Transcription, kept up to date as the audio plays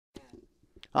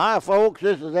Hi, folks.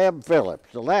 This is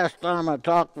Phillips. The last time I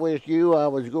talked with you, I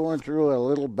was going through a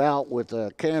little bout with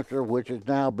cancer, which has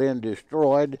now been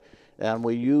destroyed, and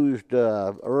we used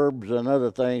herbs and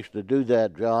other things to do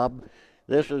that job.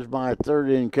 This is my third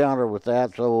encounter with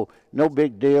that, so no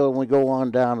big deal, and we go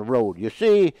on down the road. You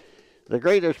see, the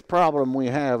greatest problem we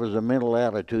have is a mental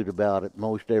attitude about it,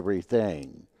 most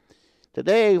everything.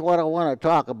 Today, what I want to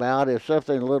talk about is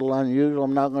something a little unusual.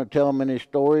 I'm not going to tell many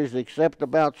stories except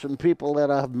about some people that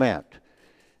I've met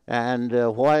and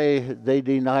why they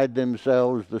denied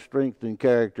themselves the strength and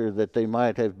character that they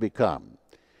might have become.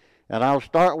 And I'll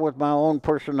start with my own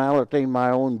personality,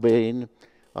 my own being.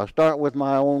 I'll start with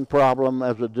my own problem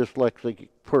as a dyslexic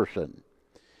person.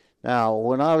 Now,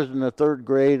 when I was in the third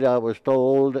grade, I was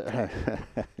told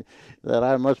that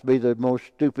I must be the most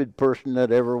stupid person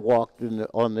that ever walked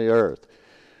on the earth.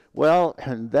 Well,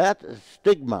 that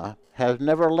stigma has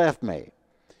never left me.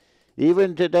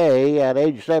 Even today, at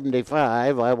age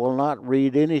 75, I will not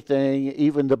read anything,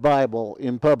 even the Bible,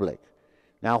 in public.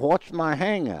 Now, what's my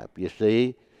hang-up, you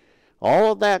see?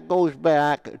 All of that goes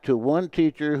back to one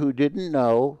teacher who didn't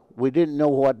know. We didn't know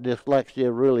what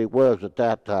dyslexia really was at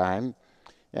that time.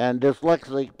 And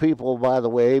dyslexic people, by the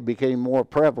way, became more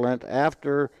prevalent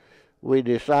after we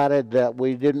decided that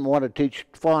we didn't want to teach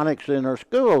phonics in our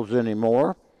schools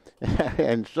anymore.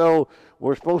 And so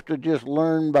we're supposed to just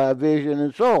learn by vision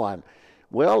and so on.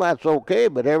 Well, that's okay,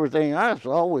 but everything I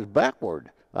saw was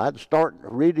backward. I'd start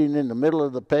reading in the middle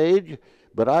of the page,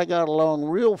 but I got along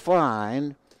real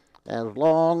fine as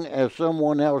long as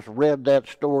someone else read that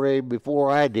story before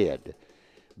I did,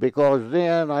 because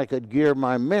then I could gear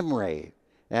my memory.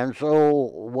 And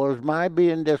so was my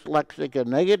being dyslexic a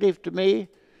negative to me?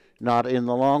 Not in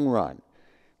the long run.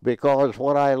 Because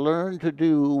what I learned to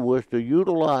do was to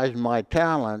utilize my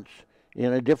talents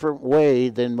in a different way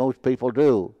than most people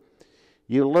do.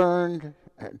 You learn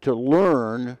to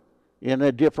learn in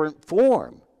a different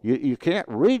form. You can't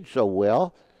read so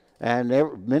well,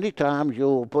 and many times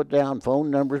you'll put down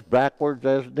phone numbers backwards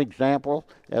as an example.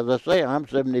 As I say, I'm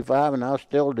 75 and I'll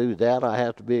still do that. I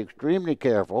have to be extremely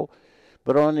careful.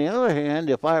 But on the other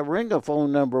hand, if I ring a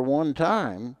phone number one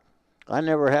time, I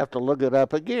never have to look it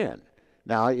up again.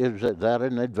 Now, is that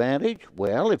an advantage?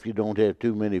 Well, if you don't have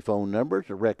too many phone numbers,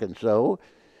 I reckon so.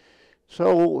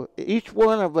 So each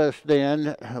one of us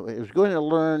then is going to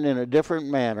learn in a different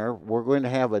manner. We're going to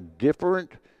have a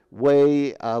different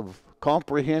way of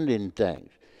comprehending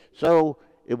things. So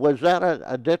was that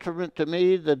a detriment to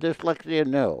me, the dyslexia?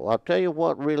 No. I'll tell you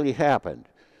what really happened.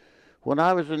 When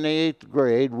I was in the 8th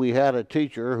grade, we had a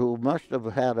teacher who must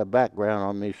have had a background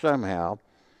on me somehow,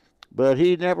 but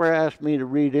he never asked me to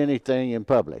read anything in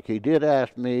public. He did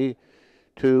ask me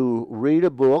to read a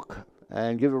book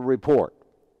and give a report.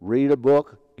 Read a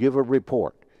book, give a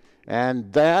report.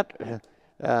 And that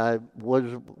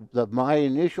was my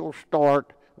initial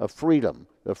start of freedom,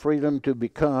 the freedom to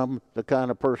become the kind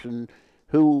of person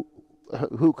who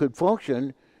could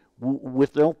function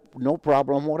with no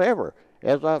problem whatever.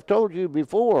 As I've told you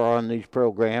before on these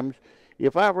programs,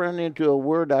 if I run into a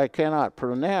word I cannot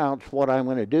pronounce, what I'm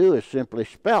going to do is simply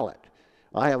spell it.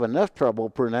 I have enough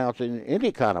trouble pronouncing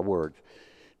any kind of words.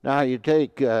 Now, you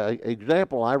take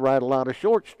example, I write a lot of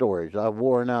short stories. I've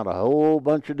worn out a whole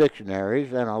bunch of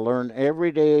dictionaries, and I learn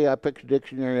every day I pick a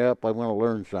dictionary up, I want to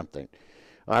learn something.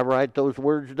 I write those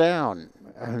words down.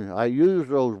 I use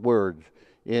those words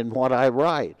in what I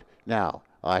write. Now,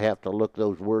 I have to look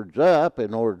those words up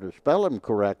in order to spell them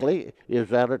correctly. Is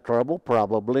that a trouble?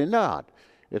 Probably not.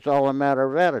 It's all a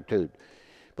matter of attitude.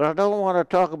 But I don't want to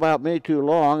talk about me too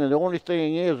long, and the only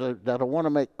thing is that I want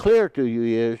to make clear to you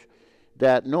is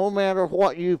that no matter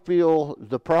what you feel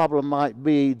the problem might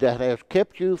be that has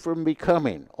kept you from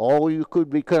becoming all you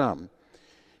could become,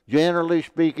 generally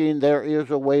speaking, there is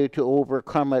a way to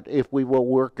overcome it if we will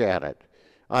work at it.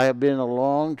 I have been a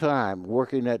long time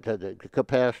working at the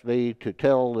capacity to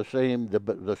tell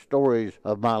the stories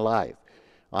of my life.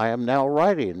 I am now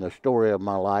writing the story of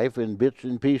my life in bits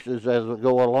and pieces as I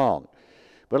go along.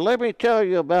 But let me tell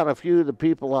you about a few of the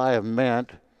people I have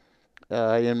met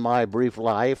in my brief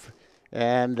life,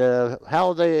 and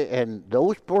and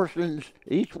those persons,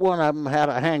 each one of them had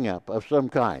a hang-up of some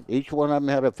kind. Each one of them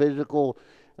had a physical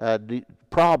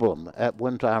problem at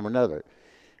one time or another.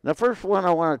 The first one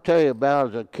I want to tell you about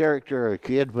is a character, a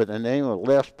kid by the name of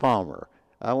Les Palmer.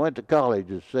 I went to college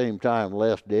at the same time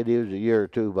Les did. He was a year or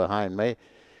two behind me.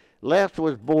 Les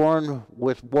was born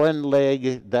with one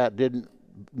leg that didn't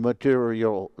mature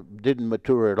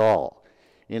at all.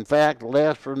 In fact,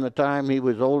 Les, from the time he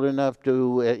was old enough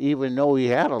to even know he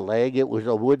had a leg, it was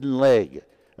a wooden leg,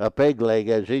 a peg leg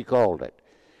as he called it.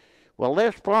 Well,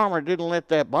 Les Palmer didn't let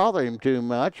that bother him too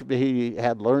much. He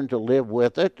had learned to live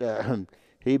with it.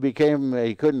 He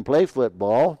couldn't play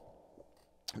football,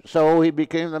 so he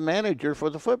became the manager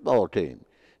for the football team,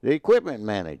 the equipment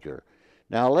manager.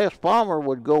 Now, Les Palmer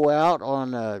would go out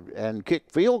on and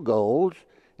kick field goals,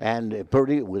 and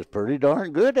was pretty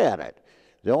darn good at it.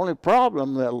 The only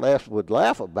problem that Les would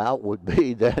laugh about would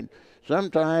be that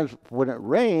sometimes when it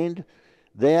rained,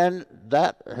 then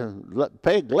that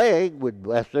peg leg would,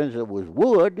 since it was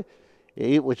wood,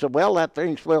 he would say, well, that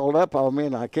thing swelled up on me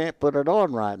and I can't put it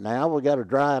on right now. We got to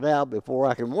dry it out before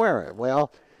I can wear it.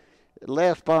 Well,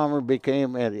 Les Palmer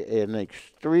became an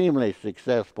extremely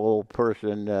successful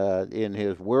person in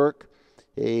his work.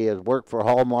 He has worked for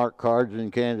Hallmark Cards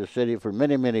in Kansas City for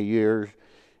many, many years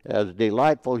as a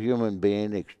delightful human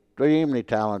being, extremely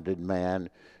talented man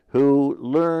who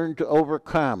learned to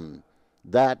overcome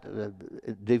that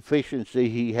deficiency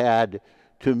he had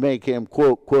to make him,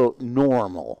 quote, quote,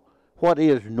 normal. What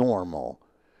is normal?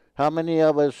 How many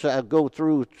of us go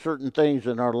through certain things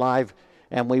in our life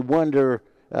and we wonder,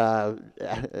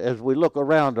 as we look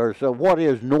around ourselves, what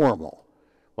is normal?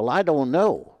 Well, I don't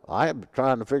know. I'm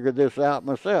trying to figure this out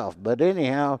myself. But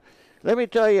anyhow, let me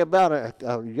tell you about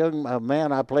a young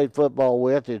man I played football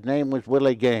with. His name was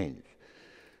Willie Gaines.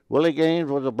 Willie Gaines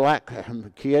was a black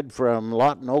kid from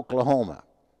Lawton, Oklahoma.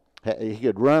 He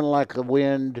could run like the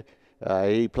wind.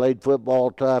 He played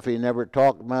football tough. He never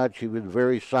talked much. He was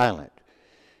very silent.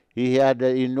 He had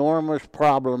enormous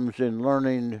problems in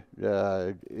learning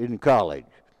in college.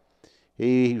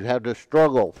 He had to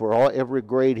struggle for every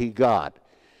grade he got.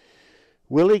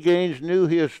 Willie Gaines knew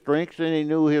his strengths and he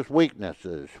knew his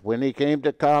weaknesses. When he came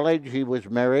to college, he was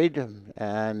married,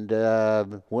 and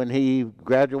when he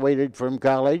graduated from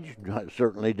college,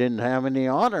 certainly didn't have any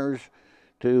honors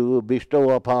to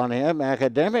bestow upon him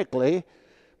academically,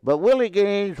 but Willie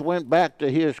Gaines went back to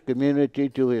his community,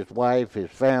 to his wife,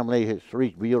 his family, his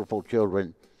 3 beautiful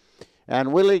children,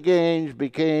 and Willie Gaines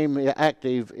became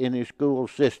active in his school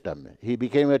system. He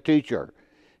became a teacher.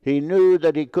 He knew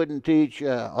that he couldn't teach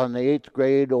on the 8th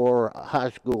grade or high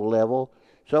school level,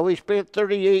 so he spent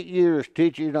 38 years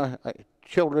teaching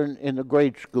children in the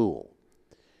grade school.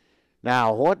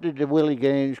 Now, what did Willie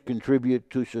Gaines contribute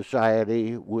to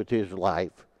society with his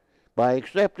life? By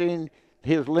accepting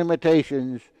his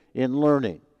limitations in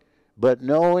learning, but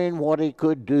knowing what he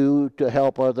could do to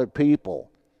help other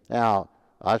people. Now,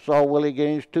 I saw Willie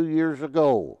Gaines 2 years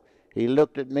ago. He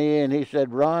looked at me and he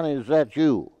said, "Ron, is that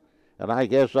you?" And I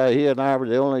guess he and I were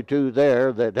the only 2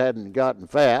 there that hadn't gotten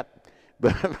fat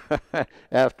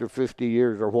after 50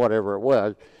 years or whatever it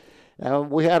was.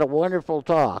 We had a wonderful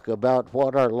talk about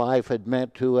what our life had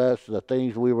meant to us, the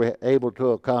things we were able to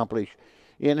accomplish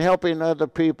in helping other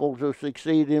people to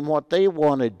succeed in what they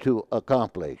wanted to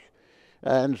accomplish.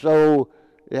 And so,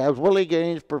 as Willie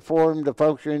Gaines performed a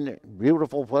function,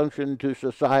 beautiful function to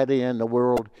society and the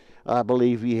world, I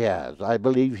believe he has. I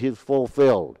believe he's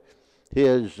fulfilled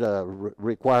his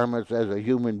requirements as a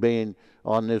human being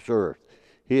on this earth.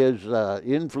 His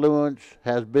influence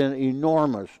has been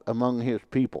enormous among his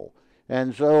people.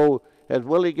 And so, as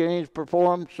Willie Gaines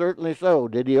performed, certainly so.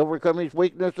 Did he overcome his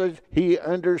weaknesses? He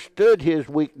understood his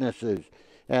weaknesses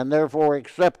and therefore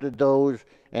accepted those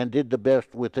and did the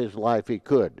best with his life he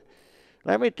could.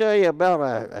 Let me tell you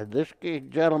about this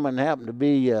gentleman happened to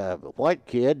be a white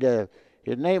kid.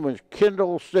 His name was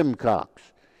Kendall Simcox.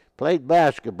 Played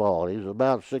basketball. He was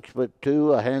about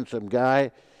 6'2", a handsome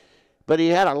guy. But he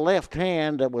had a left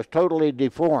hand that was totally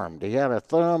deformed. He had a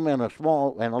thumb and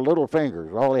a little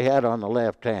fingers, all he had on the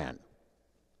left hand.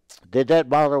 Did that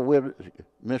bother with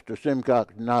Mr.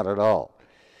 Simcox? Not at all.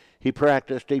 He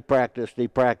practiced,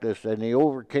 and he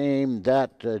overcame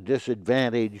that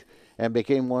disadvantage and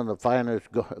became one of the finest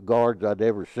guards I'd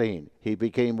ever seen. He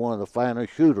became one of the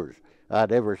finest shooters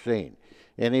I'd ever seen.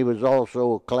 And he was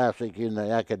also a classic in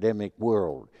the academic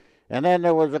world. And then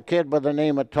there was a kid by the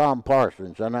name of Tom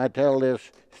Parsons, and I tell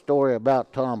this story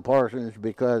about Tom Parsons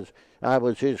because I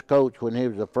was his coach when he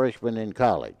was a freshman in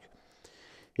college.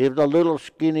 He was a little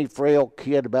skinny, frail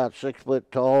kid, about 6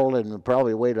 foot tall, and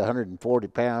probably weighed 140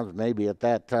 pounds maybe at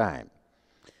that time.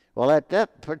 Well, at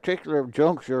that particular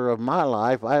juncture of my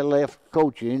life, I left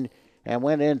coaching and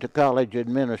went into college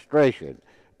administration.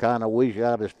 Kind of wish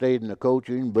I'd have stayed in the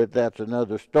coaching, but that's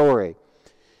another story.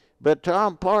 But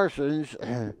Tom Parsons,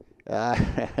 he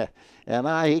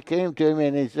came to me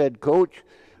and he said, "Coach,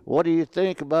 what do you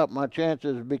think about my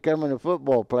chances of becoming a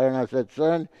football player?" And I said,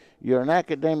 "Son, you're an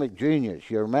academic genius.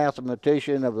 You're a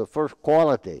mathematician of the first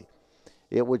quality.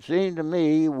 It would seem to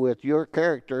me, with your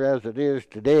character as it is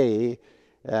today,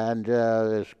 and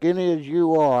as skinny as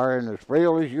you are and as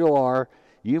frail as you are,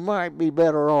 you might be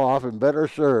better off and better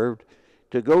served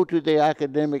to go to the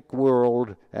academic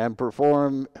world and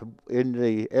perform in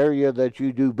the area that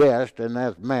you do best, and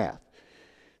that's math.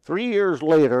 3 years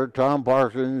later, Tom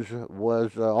Parsons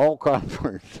was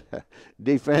all-conference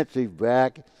defensive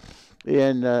back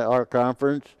in our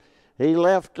conference. He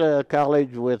left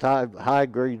college with high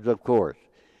grades, of course.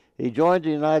 He joined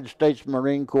the United States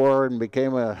Marine Corps and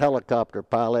became a helicopter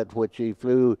pilot, which he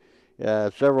flew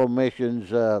several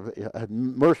missions,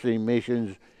 mercy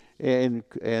missions in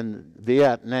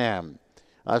Vietnam.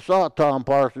 I saw Tom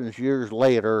Parsons years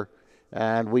later,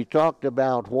 and we talked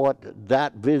about what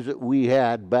that visit we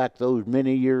had back those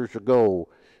many years ago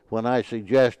when I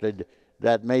suggested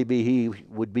that maybe he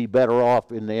would be better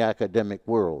off in the academic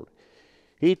world.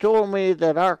 He told me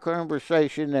that our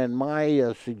conversation and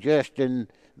my suggestion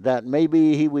that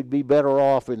maybe he would be better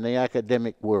off in the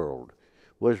academic world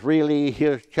was really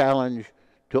his challenge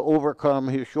to overcome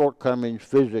his shortcomings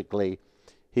physically.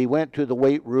 He went to the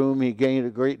weight room, he gained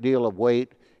a great deal of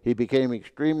weight, he became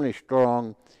extremely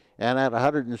strong, and at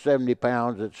 170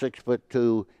 pounds, at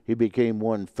 6'2", he became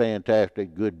one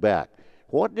fantastic good back.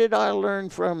 What did I learn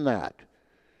from that?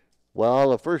 Well,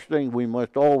 the first thing we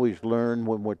must always learn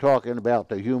when we're talking about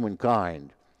the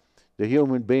humankind, the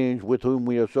human beings with whom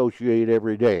we associate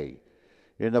every day.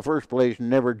 In the first place,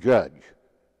 never judge.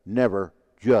 Never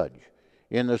judge.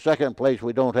 In the second place,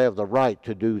 we don't have the right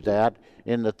to do that.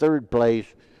 In the third place,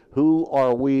 who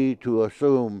are we to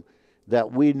assume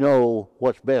that we know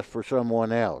what's best for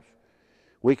someone else?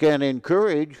 We can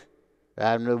encourage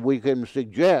and we can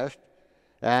suggest,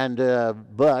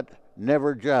 but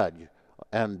never judge.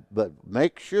 But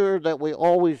make sure that we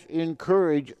always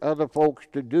encourage other folks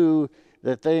to do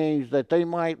the things that they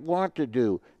might want to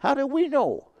do. How do we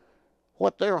know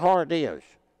what their heart is?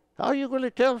 How are you going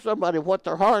to tell somebody what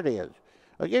their heart is?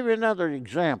 I'll give you another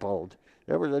example.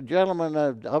 There was a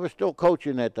gentleman, I was still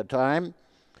coaching at the time,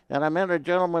 and I met a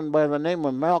gentleman by the name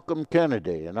of Malcolm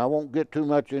Kennedy, and I won't get too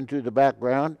much into the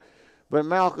background, but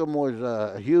Malcolm was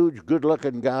a huge,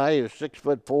 good-looking guy. He was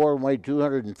 6'4" and weighed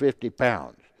 250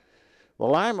 pounds.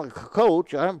 Well, I'm a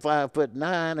coach. I'm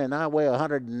 5'9", and I weigh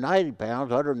 190 pounds,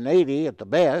 180 at the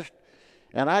best,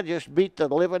 and I just beat the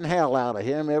living hell out of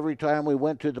him every time we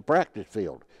went to the practice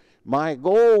field. My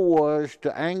goal was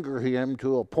to anger him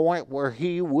to a point where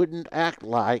he wouldn't act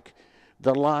like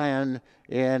the lion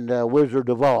in Wizard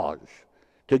of Oz,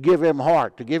 to give him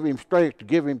heart, to give him strength, to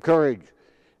give him courage.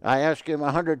 I asked him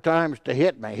 100 times to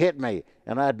hit me,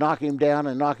 and I'd knock him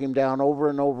down over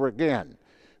and over again.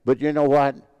 But you know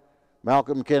what?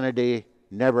 Malcolm Kennedy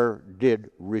never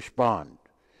did respond.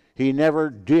 He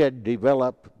never did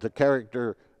develop the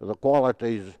character, the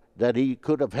qualities that he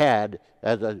could have had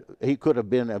he could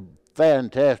have been a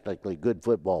fantastically good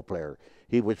football player.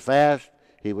 He was fast,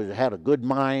 had a good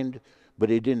mind,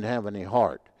 but he didn't have any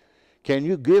heart. Can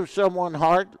you give someone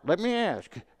heart? Let me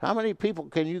ask, how many people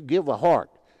can you give a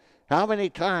heart? How many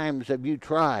times have you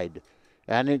tried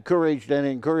and encouraged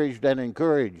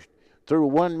through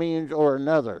one means or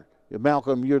another?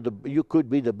 Malcolm, you could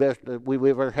be the best that we've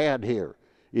ever had here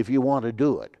if you want to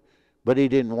do it. But he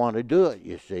didn't want to do it,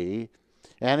 you see.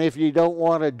 And if you don't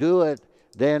want to do it,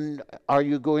 then are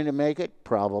you going to make it?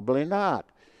 Probably not.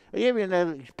 I'll give you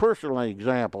a personal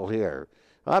example here.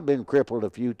 I've been crippled a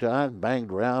few times,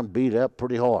 banged around, beat up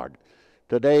pretty hard.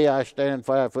 Today I stand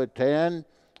 5'10",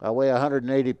 I weigh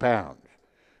 180 pounds.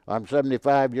 I'm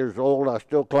 75 years old, I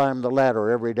still climb the ladder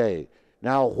every day.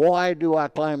 Now, why do I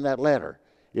climb that ladder?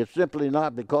 It's simply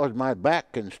not because my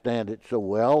back can stand it so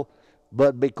well,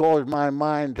 but because my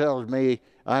mind tells me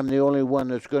I'm the only one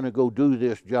that's going to go do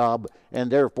this job,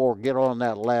 and therefore get on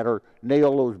that ladder,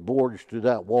 nail those boards to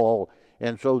that wall,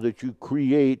 and so that you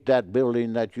create that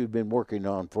building that you've been working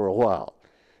on for a while.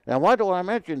 Now, why do I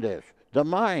mention this? The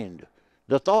mind,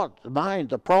 the thought, the mind,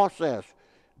 the process.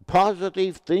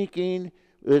 Positive thinking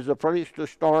is a place to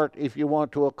start if you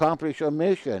want to accomplish a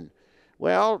mission.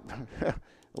 Well,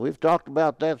 we've talked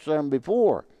about that some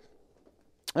before.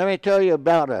 Let me tell you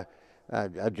about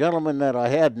a gentleman that I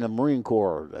had in the Marine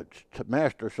Corps, that's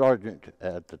Master Sergeant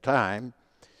at the time,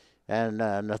 and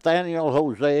Nathaniel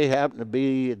Jose happened to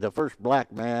be the first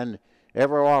black man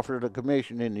ever offered a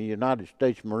commission in the United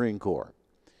States Marine Corps.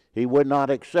 He would not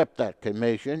accept that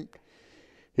commission.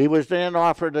 He was then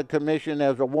offered a commission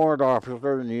as a warrant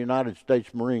officer in the United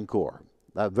States Marine Corps,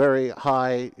 a very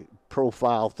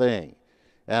high-profile thing,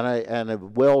 and a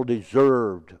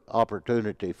well-deserved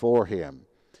opportunity for him,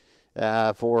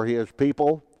 for his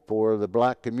people, for the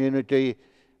black community.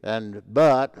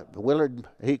 But Willard,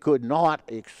 he could not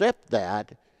accept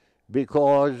that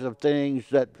because of things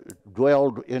that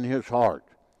dwelled in his heart.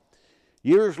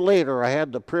 Years later, I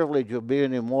had the privilege of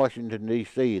being in Washington,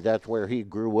 D.C. That's where he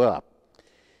grew up.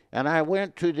 And I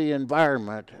went to the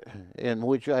environment in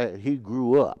which he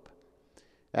grew up.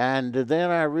 And then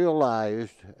I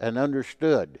realized and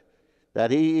understood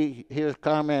that his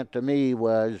comment to me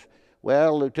was,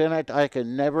 well, Lieutenant, I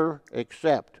can never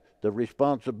accept the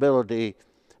responsibility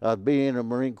of being a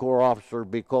Marine Corps officer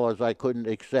because I couldn't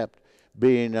accept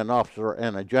being an officer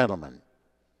and a gentleman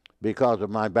because of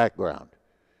my background.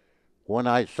 When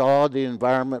I saw the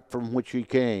environment from which he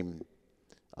came,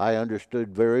 I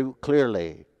understood very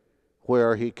clearly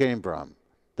where he came from,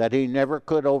 that he never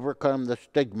could overcome the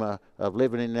stigma of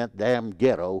living in that damn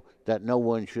ghetto that no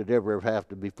one should ever have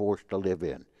to be forced to live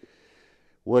in.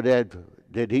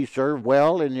 Did he serve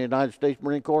well in the United States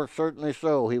Marine Corps? Certainly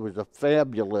so. He was a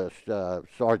fabulous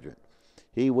sergeant.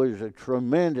 He was a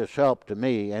tremendous help to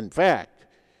me. In fact,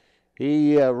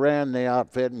 he ran the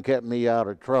outfit and kept me out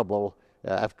of trouble.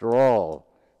 After all,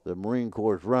 the Marine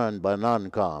Corps is run by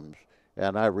non-coms,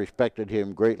 and I respected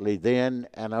him greatly then,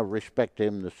 and I respect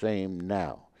him the same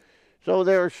now. So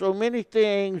there are so many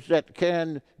things that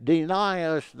can deny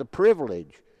us the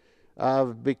privilege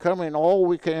of becoming all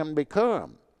we can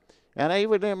become. And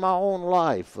even in my own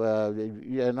life,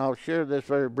 and I'll share this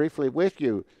very briefly with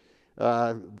you,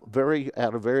 at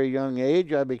a very young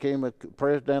age, I became a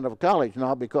president of a college,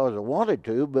 not because I wanted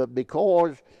to, but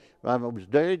because I was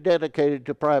very dedicated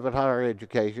to private higher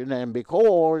education, and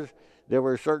because there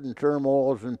were certain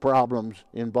turmoils and problems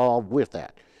involved with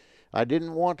that. I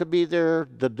didn't want to be there.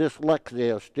 The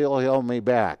dyslexia still held me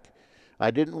back. I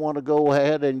didn't want to go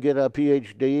ahead and get a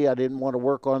PhD. I didn't want to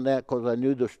work on that because I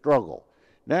knew the struggle.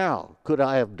 Now, could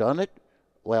I have done it?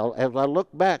 Well, as I look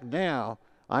back now,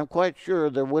 I'm quite sure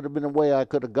there would have been a way I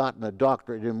could have gotten a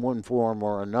doctorate in one form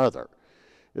or another,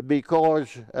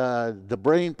 because the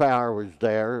brain power was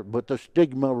there, but the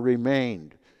stigma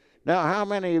remained. Now, how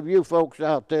many of you folks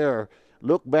out there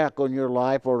look back on your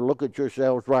life or look at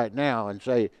yourselves right now and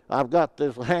say, I've got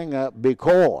this hang-up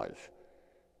because?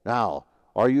 Now,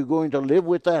 are you going to live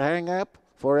with that hang-up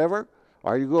forever?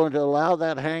 Are you going to allow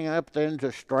that hang-up then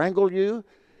to strangle you,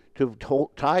 to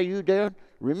tie you down?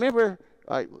 Remember,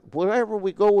 wherever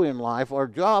we go in life, our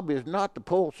job is not to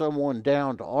pull someone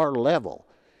down to our level.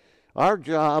 Our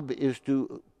job is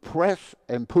to press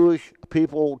and push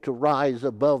people to rise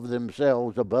above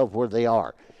themselves, above where they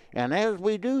are. And as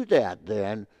we do that,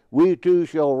 then, we too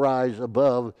shall rise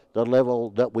above the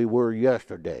level that we were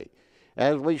yesterday.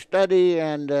 As we study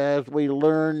and as we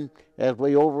learn, as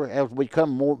we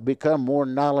become more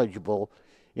knowledgeable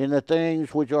in the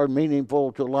things which are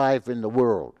meaningful to life in the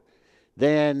world,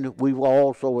 then we will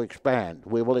also expand.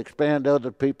 We will expand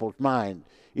other people's minds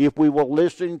if we will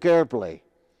listen carefully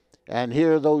and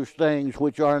hear those things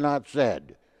which are not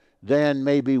said. Then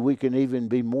maybe we can even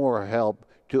be more help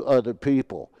to other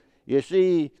people. You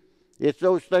see, it's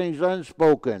those things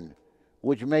unspoken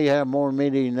which may have more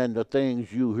meaning than the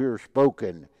things you hear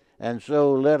spoken. And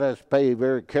so let us pay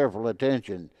very careful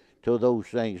attention to those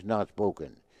things not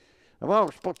spoken. I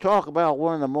want to talk about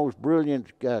one of the most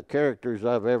brilliant characters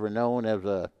I've ever known as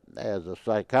a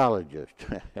psychologist.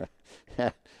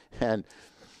 And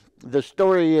the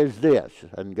story is this,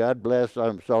 and God bless,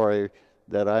 I'm sorry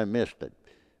that I missed it.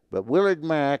 But Willard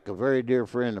Mack, a very dear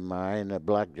friend of mine, a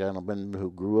black gentleman who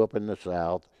grew up in the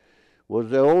South, was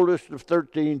the oldest of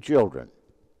 13 children.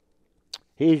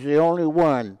 He's the only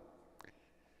one,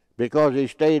 because he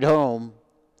stayed home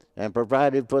and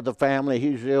provided for the family,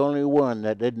 he's the only one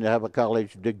that didn't have a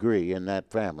college degree in that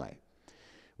family.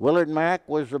 Willard Mack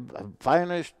was the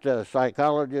finest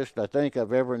psychologist I think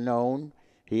I've ever known.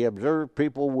 He observed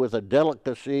people with a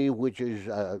delicacy which is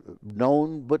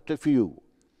known but to few.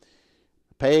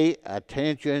 Pay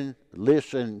attention,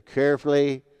 listen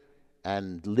carefully,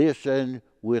 and listen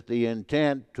with the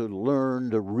intent to learn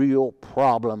the real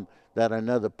problem that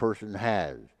another person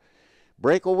has.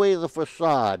 Break away the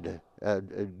facade.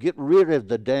 Get rid of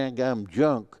the dang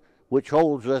junk which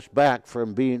holds us back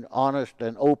from being honest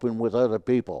and open with other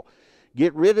people.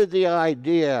 Get rid of the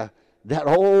idea that,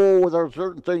 oh, there are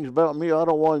certain things about me I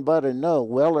don't want anybody to know.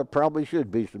 Well, there probably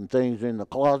should be some things in the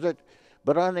closet.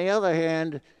 But on the other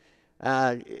hand,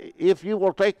 if you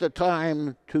will take the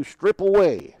time to strip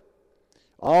away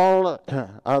all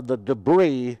of the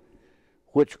debris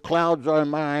which clouds our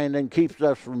mind and keeps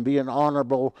us from being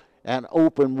honorable and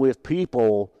open with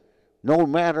people, no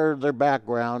matter their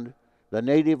background, the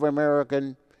Native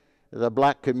American, the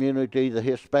black community, the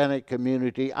Hispanic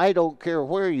community, I don't care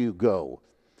where you go.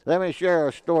 Let me share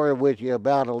a story with you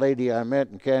about a lady I met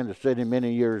in Kansas City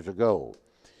many years ago.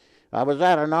 I was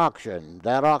at an auction.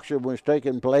 That auction was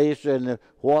taking place in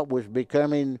what was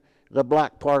becoming the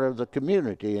black part of the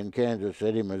community in Kansas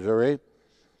City, Missouri.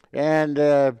 And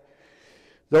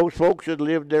those folks had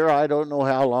lived there I don't know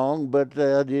how long, but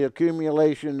the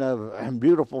accumulation of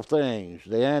beautiful things,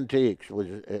 the antiques, was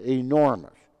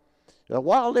enormous.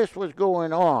 While this was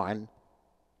going on,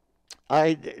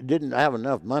 I didn't have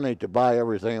enough money to buy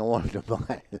everything I wanted to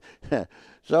buy.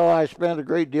 So I spent a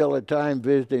great deal of time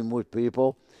visiting with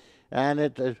people. And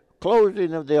at the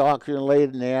closing of the auction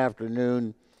late in the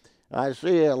afternoon, I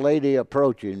see a lady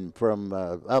approaching from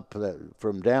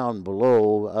from down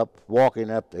below, walking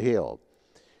up the hill.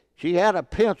 She had a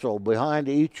pencil behind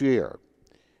each ear.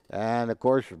 And of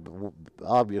course,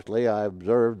 obviously, I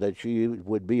observed that she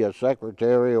would be a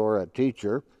secretary or a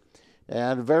teacher.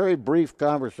 And a very brief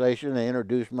conversation. I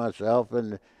introduced myself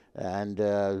and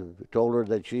told her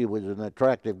that she was an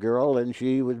attractive girl, and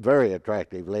she was a very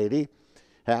attractive lady.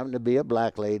 Happened to be a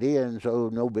black lady, and so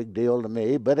no big deal to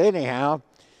me. But anyhow,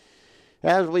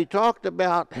 as we talked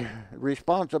about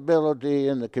responsibility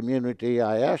in the community,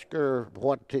 I asked her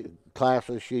what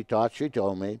classes she taught. She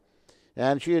told me.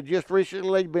 And she had just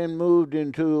recently been moved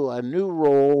into a new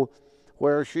role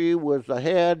where she was the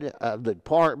head of the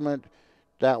department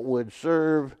that would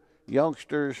serve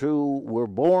youngsters who were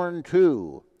born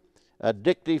to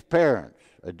addictive parents,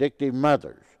 addictive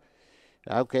mothers.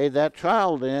 Okay, that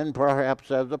child then perhaps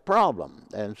has a problem.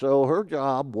 And so her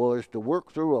job was to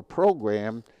work through a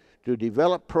program to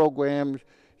develop programs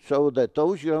so that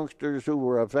those youngsters who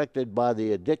were affected by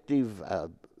the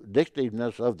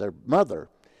addictiveness of their mother,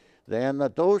 then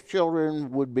that those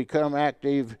children would become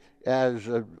active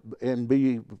and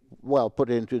be, well, put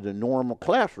into the normal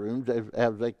classrooms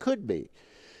as they could be.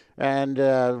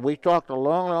 And we talked a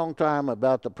long, long time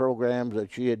about the programs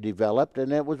that she had developed,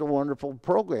 and it was a wonderful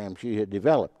program she had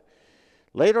developed.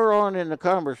 Later on in the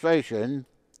conversation,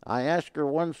 I asked her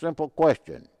one simple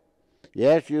question.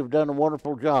 Yes, you've done a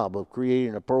wonderful job of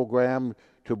creating a program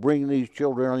to bring these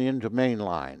children into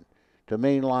mainline, to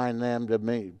mainline them, to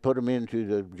put them into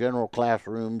the general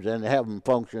classrooms and have them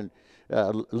function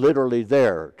literally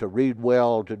there, to read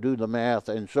well, to do the math,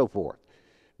 and so forth.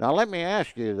 Now let me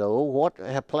ask you, though,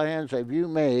 what plans have you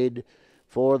made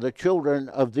for the children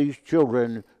of these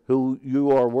children who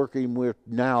you are working with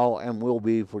now and will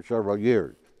be for several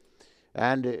years?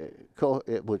 And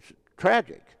it was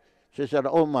tragic. She said,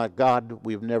 oh my God,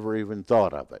 we've never even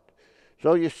thought of it.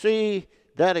 So you see,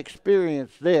 that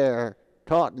experience there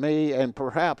taught me, and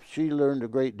perhaps she learned a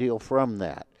great deal from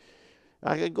that.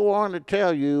 I could go on to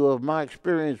tell you of my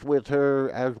experience with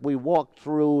her as we walked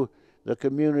through the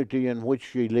community in which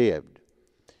she lived.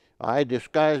 I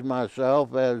disguised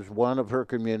myself as one of her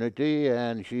community,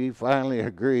 and she finally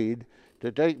agreed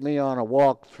to take me on a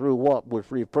walk through what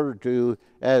was referred to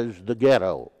as the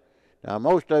ghetto. Now,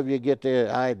 most of you get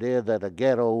the idea that a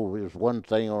ghetto is one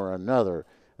thing or another.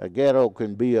 A ghetto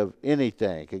can be of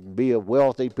anything. It can be of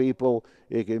wealthy people.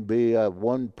 It can be of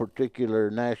one particular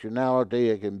nationality.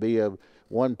 It can be of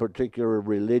one particular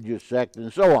religious sect,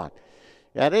 and so on.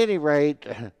 At any rate,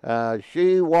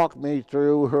 she walked me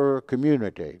through her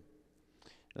community.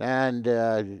 And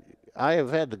I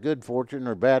have had the good fortune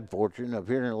or bad fortune of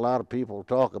hearing a lot of people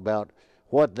talk about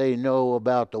what they know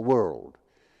about the world.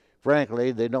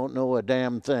 Frankly, they don't know a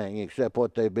damn thing except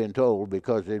what they've been told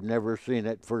because they've never seen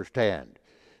it firsthand.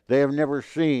 They have never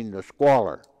seen the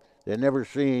squalor. They've never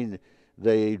seen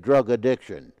the drug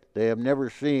addiction. They have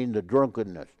never seen the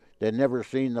drunkenness. They've never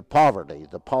seen the poverty.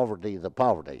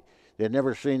 They've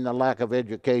never seen the lack of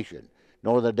education,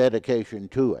 nor the dedication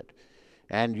to it.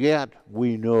 And yet,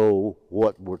 we know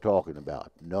what we're talking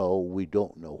about. No, we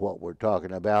don't know what we're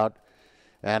talking about.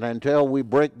 And until we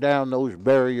break down those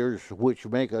barriers which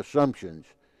make assumptions,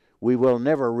 we will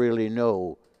never really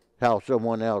know how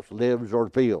someone else lives or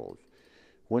feels.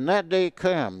 When that day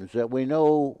comes that we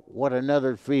know what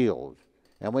another feels,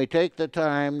 and we take the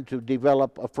time to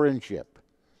develop a friendship,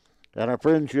 and a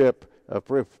friendship,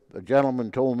 a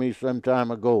gentleman told me some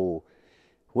time ago,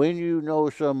 when you know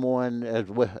someone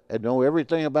and know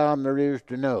everything about them there is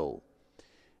to know,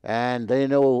 and they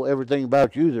know everything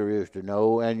about you there is to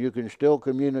know, and you can still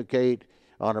communicate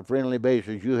on a friendly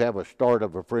basis, you have a start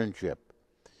of a friendship.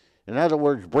 In other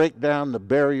words, break down the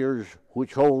barriers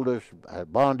which hold us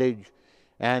at bondage,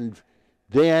 and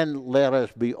then let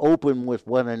us be open with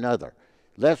one another.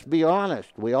 Let's be honest.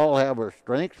 We all have our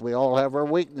strengths. We all have our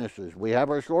weaknesses. We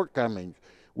have our shortcomings.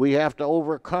 We have to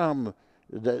overcome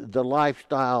the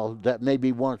lifestyle that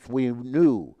maybe once we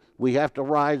knew. We have to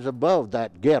rise above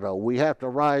that ghetto. We have to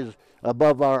rise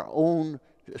above our own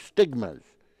stigmas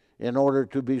in order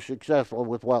to be successful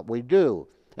with what we do.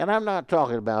 And I'm not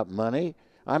talking about money.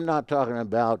 I'm not talking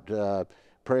about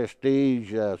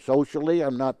prestige socially.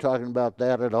 I'm not talking about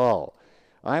that at all.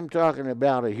 I'm talking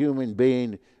about a human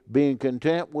being being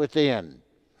content within.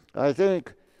 I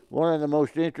think one of the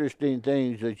most interesting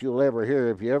things that you'll ever hear,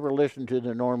 if you ever listen to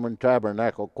the Norman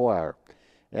Tabernacle Choir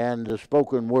and the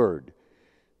spoken word,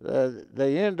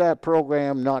 they end that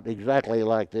program not exactly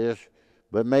like this,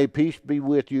 but may peace be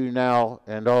with you now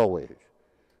and always.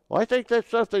 Well, I think that's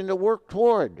something to work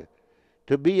toward,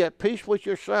 to be at peace with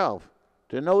yourself,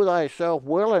 to know thyself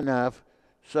well enough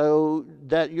so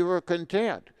that you are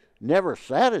content, never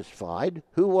satisfied.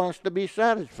 Who wants to be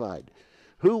satisfied?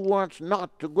 Who wants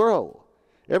not to grow?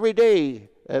 Every day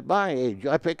at my age,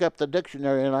 I pick up the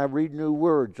dictionary and I read new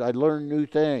words. I learn new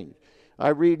things. I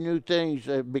read new things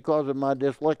because of my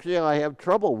dyslexia. I have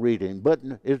trouble reading, but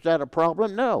is that a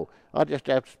problem? No. I just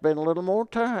have to spend a little more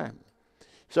time.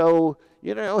 So,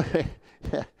 you know,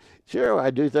 sure,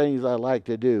 I do things I like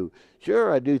to do.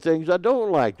 Sure, I do things I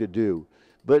don't like to do.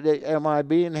 But am I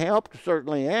being helped?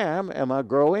 Certainly am. Am I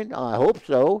growing? I hope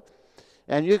so.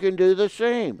 And you can do the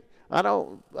same. I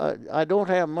don't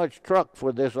have much truck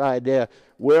for this idea.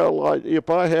 Well, if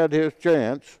I had his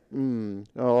chance,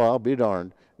 I'll be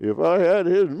darned. If I had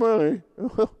his money,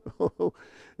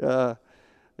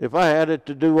 if I had it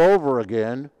to do over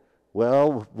again,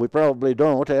 well, we probably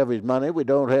don't have his money. We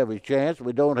don't have his chance.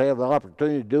 We don't have the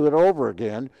opportunity to do it over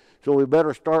again. So we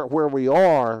better start where we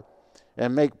are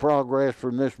and make progress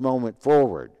from this moment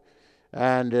forward.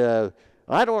 And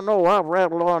I don't know. I've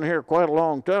rattled on here quite a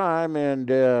long time, and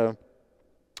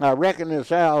I reckon it's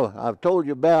how I've told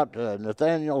you about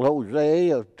Nathaniel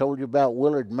Jose. I've told you about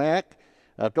Willard Mack.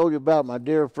 I told you about my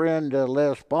dear friend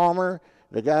Les Palmer,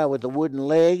 the guy with the wooden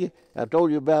leg. I told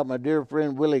you about my dear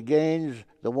friend Willie Gaines,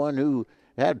 the one who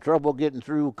had trouble getting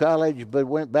through college but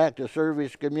went back to serve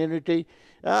his community.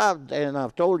 And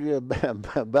I've told you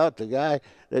about the guy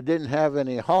that didn't have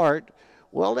any heart.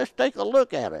 Well, let's take a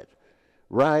look at it.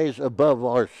 Rise above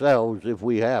ourselves if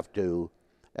we have to,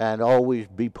 and always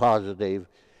be positive.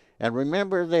 And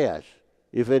remember this,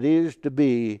 if it is to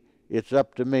be, it's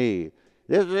up to me.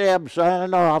 This is Ebb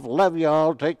signing off. Love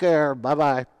y'all. Take care.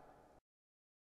 Bye-bye.